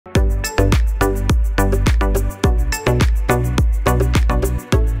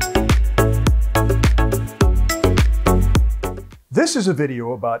This is a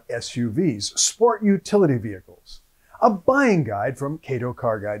video about SUVs, sport utility vehicles, a buying guide from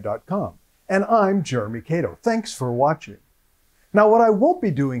catocarguide.com. And I'm Jeremy Cato. Thanks for watching. Now, what I won't be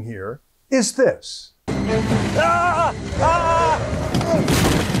doing here is this.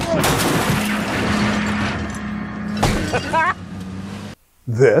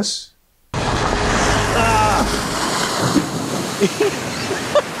 This.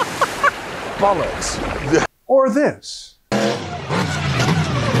 Bollocks. Or this.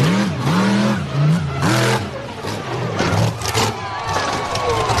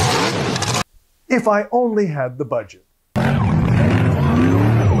 If I only had the budget.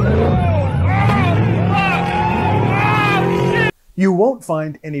 You won't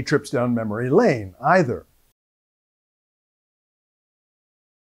find any trips down memory lane either.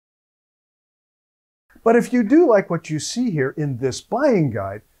 But if you do like what you see here in this buying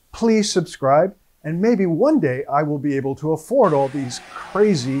guide, please subscribe, and maybe one day I will be able to afford all these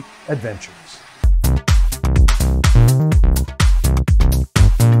crazy adventures.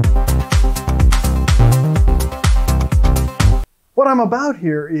 What I'm about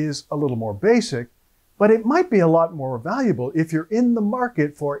here is a little more basic, but it might be a lot more valuable if you're in the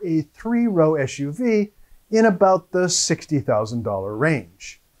market for a three-row SUV in about the $60,000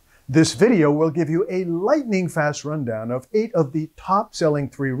 range. This video will give you a lightning-fast rundown of 8 of the top-selling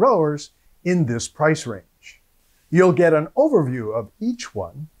three-rowers in this price range. You'll get an overview of each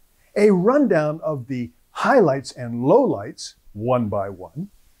one, a rundown of the highlights and lowlights, one by one,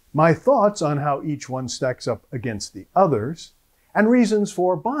 my thoughts on how each one stacks up against the others, and reasons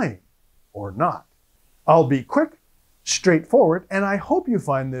for buying or not. I'll be quick, straightforward, and I hope you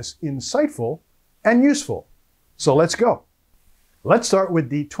find this insightful and useful. So let's go. Let's start with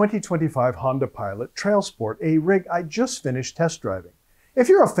the 2025 Honda Pilot Trail Sport, a rig I just finished test driving. If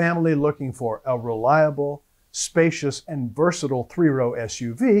you're a family looking for a reliable, spacious, and versatile three-row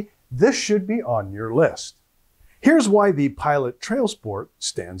SUV, this should be on your list. Here's why the Pilot Trail Sport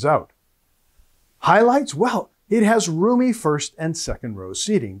stands out. Highlights? Well, it has roomy first and second row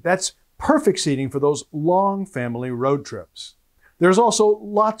seating. That's perfect seating for those long family road trips. There's also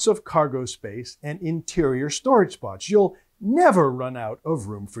lots of cargo space and interior storage spots. You'll never run out of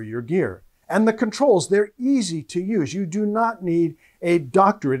room for your gear. And the controls, they're easy to use. You do not need a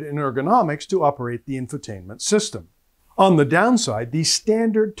doctorate in ergonomics to operate the infotainment system. On the downside, the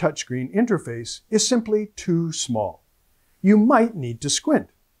standard touchscreen interface is simply too small. You might need to squint.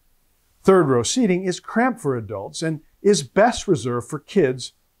 Third row seating is cramped for adults and is best reserved for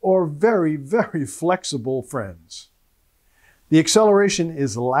kids or very, very flexible friends. The acceleration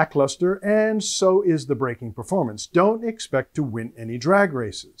is lackluster, and so is the braking performance. Don't expect to win any drag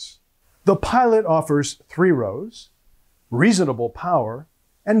races. The Pilot offers 3 rows, reasonable power,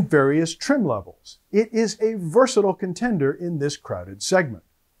 and various trim levels. It is a versatile contender in this crowded segment.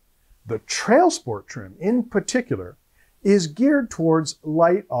 The Trail Sport trim, in particular, is geared towards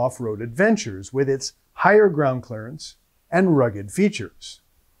light off-road adventures with its higher ground clearance and rugged features.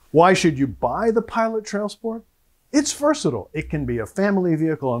 Why should you buy the Pilot Trail Sport? It's versatile. It can be a family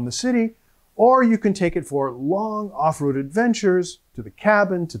vehicle in the city, or you can take it for long off-road adventures to the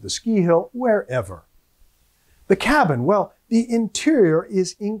cabin, to the ski hill, wherever. The cabin, well, the interior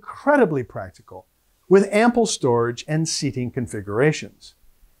is incredibly practical, with ample storage and seating configurations.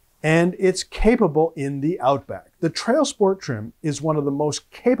 And it's capable in the Outback. The Trail Sport trim is one of the most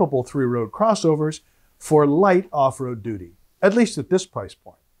capable three-road crossovers for light off-road duty, at least at this price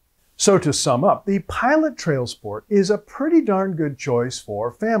point. So to sum up, the Pilot Trail Sport is a pretty darn good choice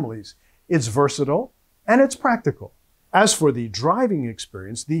for families. It's versatile and it's practical. As for the driving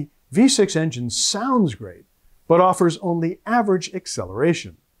experience, the V6 engine sounds great, but offers only average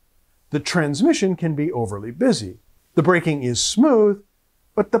acceleration. The transmission can be overly busy. The braking is smooth,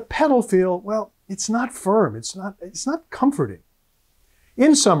 but the pedal feel, well, it's not firm, it's not comforting.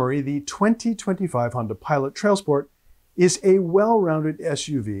 In summary, the 2025 Honda Pilot Trail Sport is a well-rounded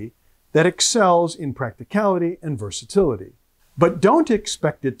SUV that excels in practicality and versatility. But don't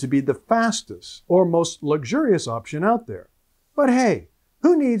expect it to be the fastest or most luxurious option out there. But hey,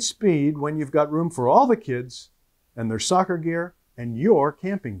 who needs speed when you've got room for all the kids and their soccer gear and your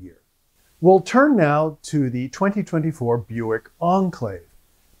camping gear? We'll turn now to the 2024 Buick Enclave.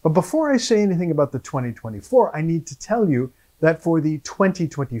 But before I say anything about the 2024, I need to tell you that for the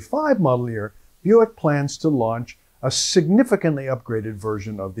 2025 model year, Buick plans to launch a significantly upgraded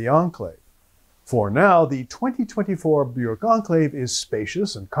version of the Enclave. For now, the 2024 Buick Enclave is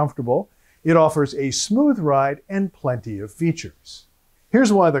spacious and comfortable. It offers a smooth ride and plenty of features.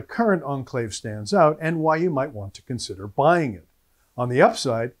 Here's why the current Enclave stands out and why you might want to consider buying it. On the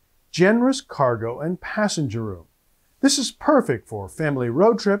upside, generous cargo and passenger room. This is perfect for family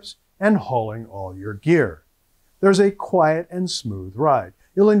road trips and hauling all your gear. There's a quiet and smooth ride.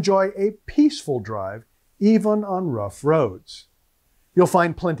 You'll enjoy a peaceful drive even on rough roads. You'll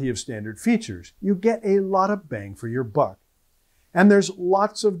find plenty of standard features. You get a lot of bang for your buck. And there's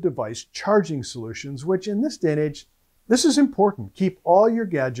lots of device charging solutions, which in this day and age, this is important. Keep all your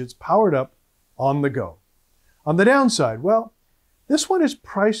gadgets powered up on the go. On the downside, well, this one is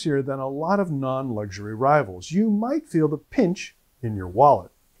pricier than a lot of non-luxury rivals. You might feel the pinch in your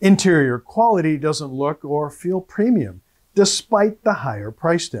wallet. Interior quality doesn't look or feel premium, despite the higher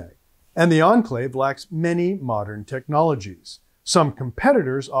price tag. And the Enclave lacks many modern technologies. Some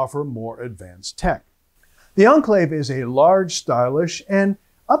competitors offer more advanced tech. The Enclave is a large, stylish, and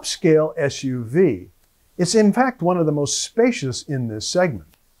upscale SUV. It's in fact one of the most spacious in this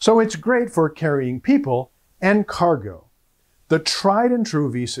segment. So it's great for carrying people and cargo. The tried and true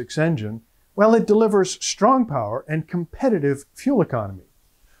V6 engine, well, it delivers strong power and competitive fuel economy.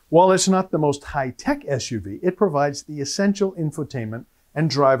 While it's not the most high-tech SUV, it provides the essential infotainment and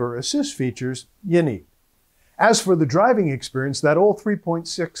driver assist features you need. As for the driving experience, that old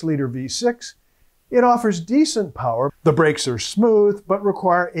 3.6-liter V6, it offers decent power. The brakes are smooth, but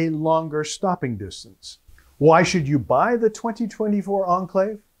require a longer stopping distance. Why should you buy the 2024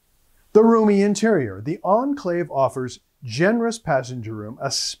 Enclave? The roomy interior. The Enclave offers generous passenger room,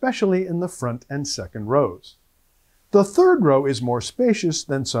 especially in the front and second rows. The third row is more spacious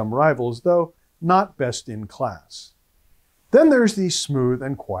than some rivals, though not best in class. Then there's the smooth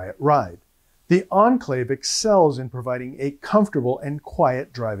and quiet ride. The Enclave excels in providing a comfortable and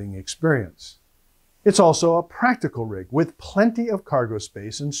quiet driving experience. It's also a practical rig with plenty of cargo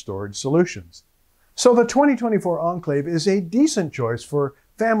space and storage solutions. So the 2024 Enclave is a decent choice for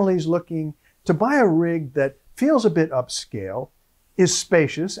families looking to buy a rig that feels a bit upscale, is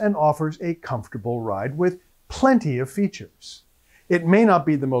spacious, and offers a comfortable ride with plenty of features. It may not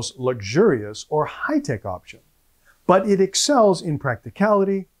be the most luxurious or high-tech option, but it excels in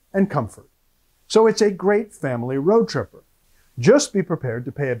practicality and comfort. So it's a great family road tripper. Just be prepared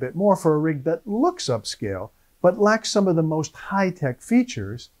to pay a bit more for a rig that looks upscale, but lacks some of the most high-tech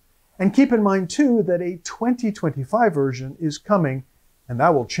features. And keep in mind, too, that a 2025 version is coming, and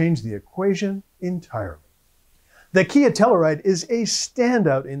that will change the equation entirely. The Kia Telluride is a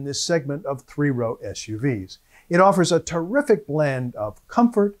standout in this segment of three-row SUVs. It offers a terrific blend of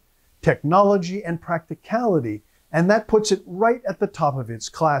comfort, technology, and practicality, and that puts it right at the top of its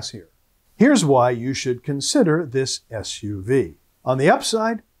class here. Here's why you should consider this SUV. On the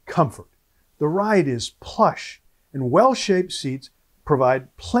upside, comfort. The ride is plush, and well-shaped seats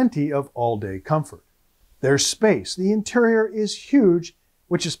provide plenty of all-day comfort. There's space. The interior is huge,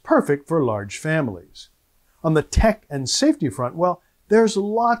 which is perfect for large families. On the tech and safety front, well, there's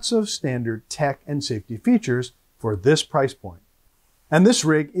lots of standard tech and safety features for this price point. And this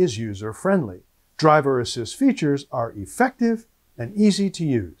rig is user-friendly. Driver assist features are effective and easy to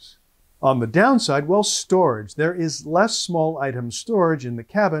use. On the downside, well, storage. There is less small item storage in the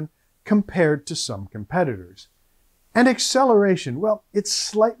cabin compared to some competitors. And acceleration, well, it's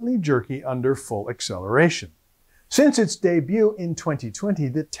slightly jerky under full acceleration. Since its debut in 2020,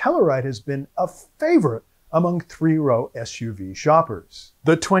 the Telluride has been a favorite among three-row SUV shoppers.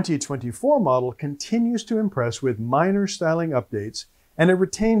 The 2024 model continues to impress with minor styling updates, and it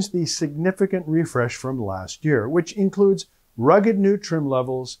retains the significant refresh from last year, which includes rugged new trim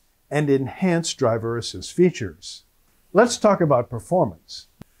levels and enhanced driver assist features. Let's talk about performance.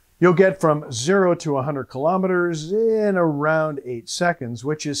 You'll get from 0 to 100 kilometers in around 8 seconds,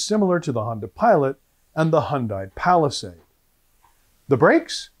 which is similar to the Honda Pilot and the Hyundai Palisade. The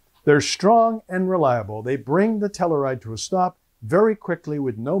brakes? They're strong and reliable. They bring the Telluride to a stop very quickly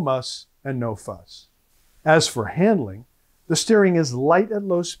with no muss and no fuss. As for handling, the steering is light at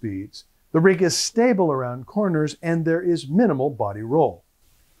low speeds, the rig is stable around corners, and there is minimal body roll.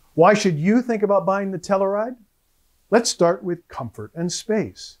 Why should you think about buying the Telluride? Let's start with comfort and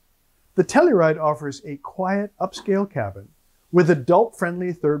space. The Telluride offers a quiet, upscale cabin with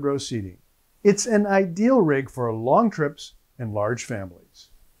adult-friendly third-row seating. It's an ideal rig for long trips and large families.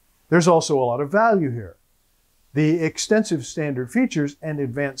 There's also a lot of value here. The extensive standard features and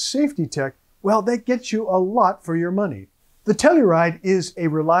advanced safety tech, well, they get you a lot for your money. The Telluride is a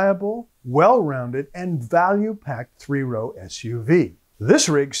reliable, well-rounded, and value-packed three-row SUV. This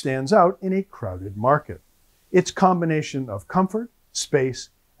rig stands out in a crowded market. Its combination of comfort, space,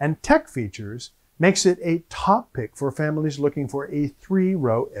 and tech features makes it a top pick for families looking for a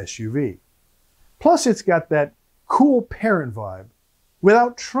three-row SUV. Plus, it's got that cool parent vibe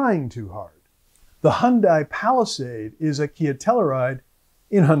without trying too hard. The Hyundai Palisade is a Kia Telluride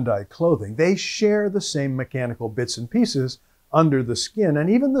in Hyundai clothing. They share the same mechanical bits and pieces under the skin, and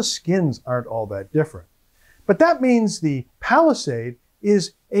even the skins aren't all that different. But that means the Palisade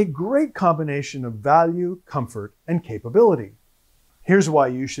is a great combination of value, comfort, and capability. Here's why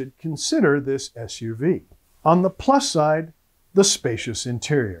you should consider this SUV. On the plus side, the spacious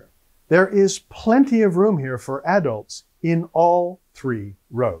interior. There is plenty of room here for adults in all 3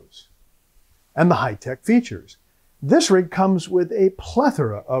 rows. And the high-tech features. This rig comes with a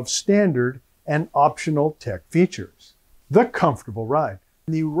plethora of standard and optional tech features. The comfortable ride.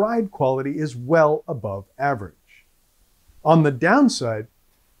 The ride quality is well above average. On the downside,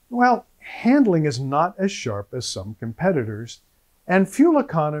 well, handling is not as sharp as some competitors, and fuel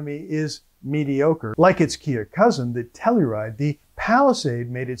economy is mediocre. Like its Kia cousin, the Telluride, the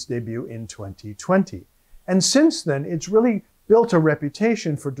Palisade made its debut in 2020. And since then, it's really built a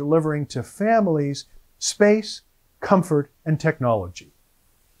reputation for delivering to families space, comfort, and technology.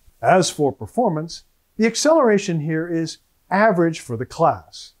 As for performance, the acceleration here is average for the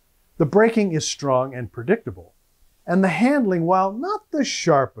class. The braking is strong and predictable. And the handling, while not the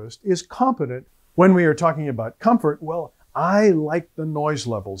sharpest, is competent. When we are talking about comfort, well, I like the noise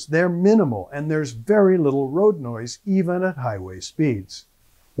levels. They're minimal, and there's very little road noise, even at highway speeds.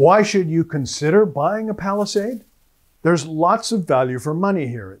 Why should you consider buying a Palisade? There's lots of value for money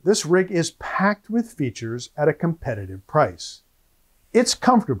here. This rig is packed with features at a competitive price. It's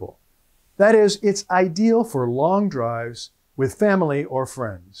comfortable. That is, it's ideal for long drives with family or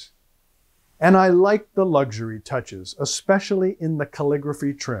friends. And I like the luxury touches, especially in the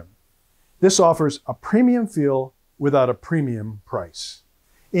calligraphy trim. This offers a premium feel without a premium price.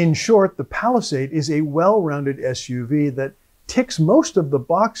 In short, the Palisade is a well-rounded SUV that ticks most of the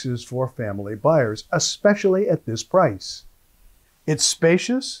boxes for family buyers, especially at this price. It's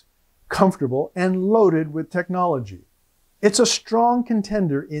spacious, comfortable, and loaded with technology. It's a strong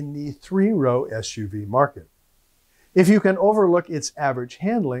contender in the 3-row SUV market. If you can overlook its average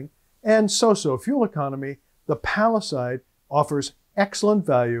handling and so-so fuel economy, the Palisade offers excellent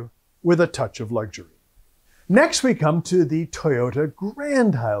value with a touch of luxury. Next, we come to the Toyota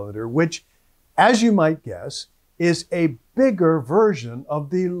Grand Highlander, which, as you might guess, is a bigger version of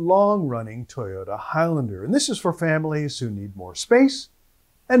the long-running Toyota Highlander. And this is for families who need more space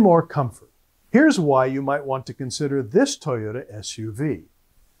and more comfort. Here's why you might want to consider this Toyota SUV.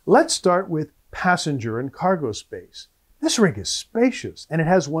 Let's start with passenger and cargo space. This rig is spacious, and it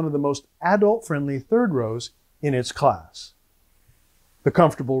has one of the most adult-friendly third rows in its class. The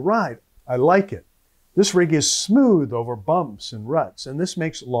comfortable ride, I like it. This rig is smooth over bumps and ruts, and this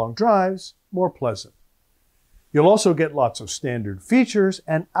makes long drives more pleasant. You'll also get lots of standard features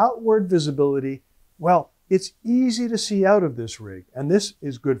and outward visibility. Well, it's easy to see out of this rig, and this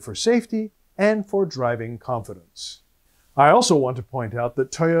is good for safety and for driving confidence. I also want to point out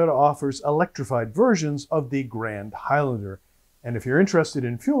that Toyota offers electrified versions of the Grand Highlander, and if you're interested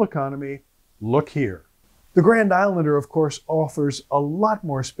in fuel economy, look here. The Grand Highlander, of course, offers a lot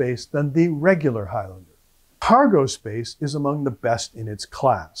more space than the regular Highlander. Cargo space is among the best in its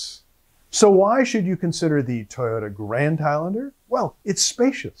class. So why should you consider the Toyota Grand Highlander? Well, it's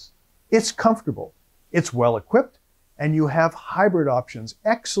spacious, it's comfortable, it's well equipped, and you have hybrid options,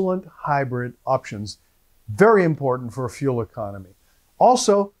 excellent hybrid options, very important for fuel economy.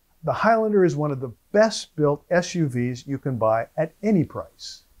 Also, the Highlander is one of the best built SUVs you can buy at any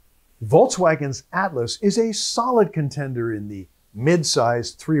price. Volkswagen's Atlas is a solid contender in the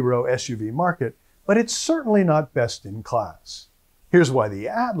mid-sized 3-row SUV market, but it's certainly not best in class. Here's why the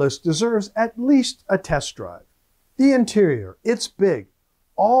Atlas deserves at least a test drive. The interior, it's big.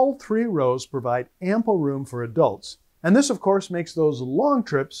 All 3 rows provide ample room for adults, and this of course makes those long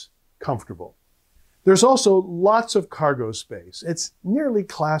trips comfortable. There's also lots of cargo space. It's nearly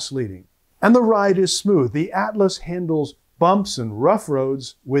class-leading. And the ride is smooth. The Atlas handles bumps and rough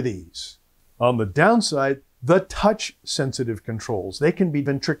roads with ease. On the downside, the touch-sensitive controls. They can be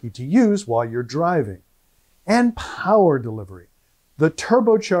even tricky to use while you're driving. And power delivery. The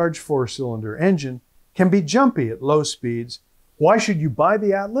turbocharged 4-cylinder engine can be jumpy at low speeds. Why should you buy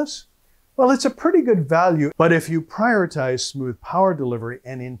the Atlas? Well, it's a pretty good value, but if you prioritize smooth power delivery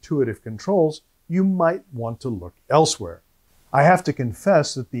and intuitive controls, you might want to look elsewhere. I have to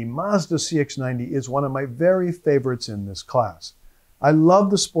confess that the Mazda CX-90 is one of my very favorites in this class. I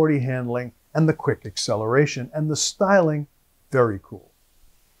love the sporty handling and the quick acceleration, and the styling, very cool.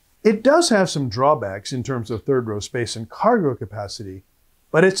 It does have some drawbacks in terms of third row space and cargo capacity,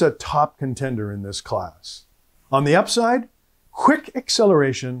 but it's a top contender in this class. On the upside, quick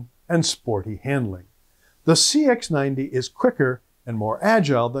acceleration and sporty handling. The CX-90 is quicker and more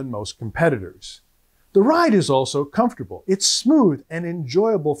agile than most competitors. The ride is also comfortable. It's smooth and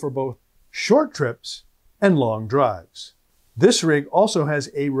enjoyable for both short trips and long drives. This rig also has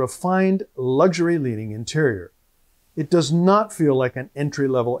a refined, luxury-leaning interior. It does not feel like an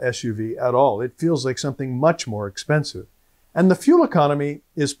entry-level SUV at all. It feels like something much more expensive. And the fuel economy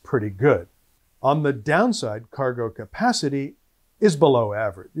is pretty good. On the downside, cargo capacity is below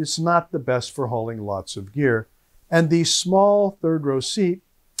average. It's not the best for hauling lots of gear. And the small third-row seat,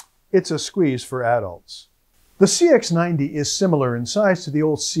 it's a squeeze for adults. The CX-90 is similar in size to the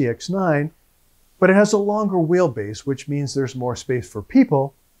old CX-9, but it has a longer wheelbase, which means there's more space for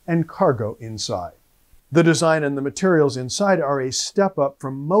people and cargo inside. The design and the materials inside are a step up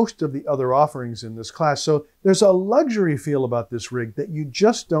from most of the other offerings in this class, so there's a luxury feel about this rig that you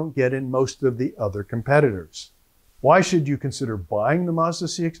just don't get in most of the other competitors. Why should you consider buying the Mazda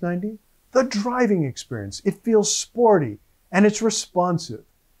CX-90? The driving experience. It feels sporty and it's responsive.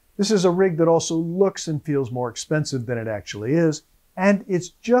 This is a rig that also looks and feels more expensive than it actually is, and it's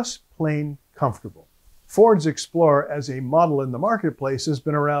just plain comfortable. Ford's Explorer as a model in the marketplace has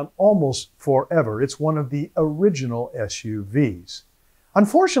been around almost forever. It's one of the original SUVs.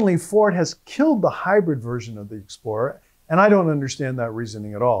 Unfortunately, Ford has killed the hybrid version of the Explorer, and I don't understand that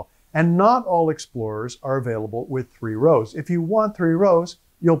reasoning at all. And not all Explorers are available with 3 rows. If you want 3 rows,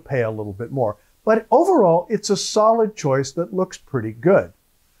 you'll pay a little bit more. But overall, it's a solid choice that looks pretty good.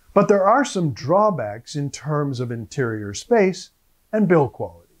 But there are some drawbacks in terms of interior space and build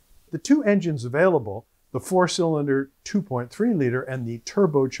quality. The 2 engines available, the 4-cylinder 2.3-liter and the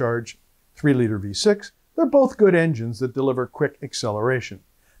turbocharged 3-liter V6, they're both good engines that deliver quick acceleration.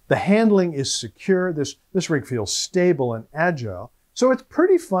 The handling is secure. This rig feels stable and agile, so it's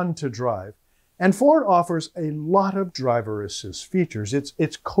pretty fun to drive. And Ford offers a lot of driver assist features.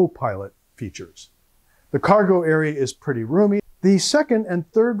 It's co-pilot features. The cargo area is pretty roomy. The second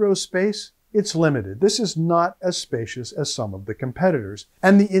and third row space, it's limited. This is not as spacious as some of the competitors.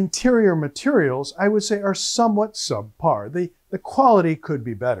 And the interior materials, I would say, are somewhat subpar. The quality could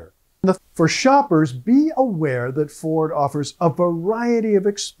be better. For shoppers, be aware that Ford offers a variety of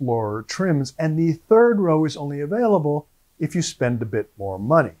Explorer trims, and the third row is only available if you spend a bit more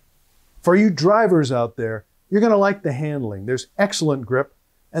money. For you drivers out there, you're going to like the handling. There's excellent grip,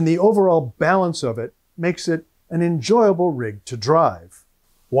 and the overall balance of it makes it an enjoyable rig to drive.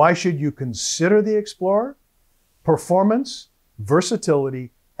 Why should you consider the Explorer? Performance,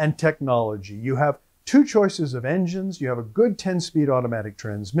 versatility, and technology. You have 2 choices of engines. You have a good 10-speed automatic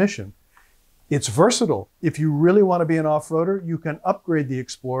transmission. It's versatile. If you really want to be an off-roader, you can upgrade the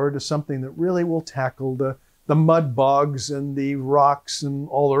Explorer to something that really will tackle the mud bogs and the rocks and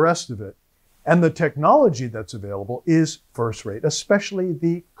all the rest of it. And the technology that's available is first-rate, especially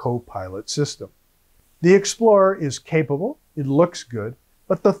the co-pilot system. The Explorer is capable, it looks good,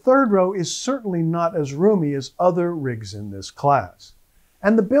 but the third row is certainly not as roomy as other rigs in this class.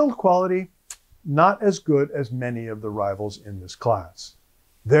 And the build quality, not as good as many of the rivals in this class.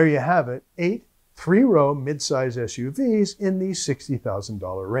 There you have it, 8 3-row midsize SUVs in the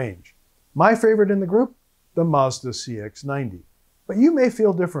 $60,000 range. My favorite in the group, the Mazda CX-90. But you may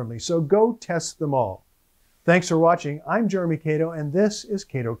feel differently, so go test them all. Thanks for watching. I'm Jeremy Cato, and this is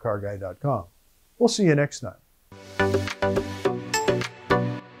CatoCarGuy.com. We'll see you next time.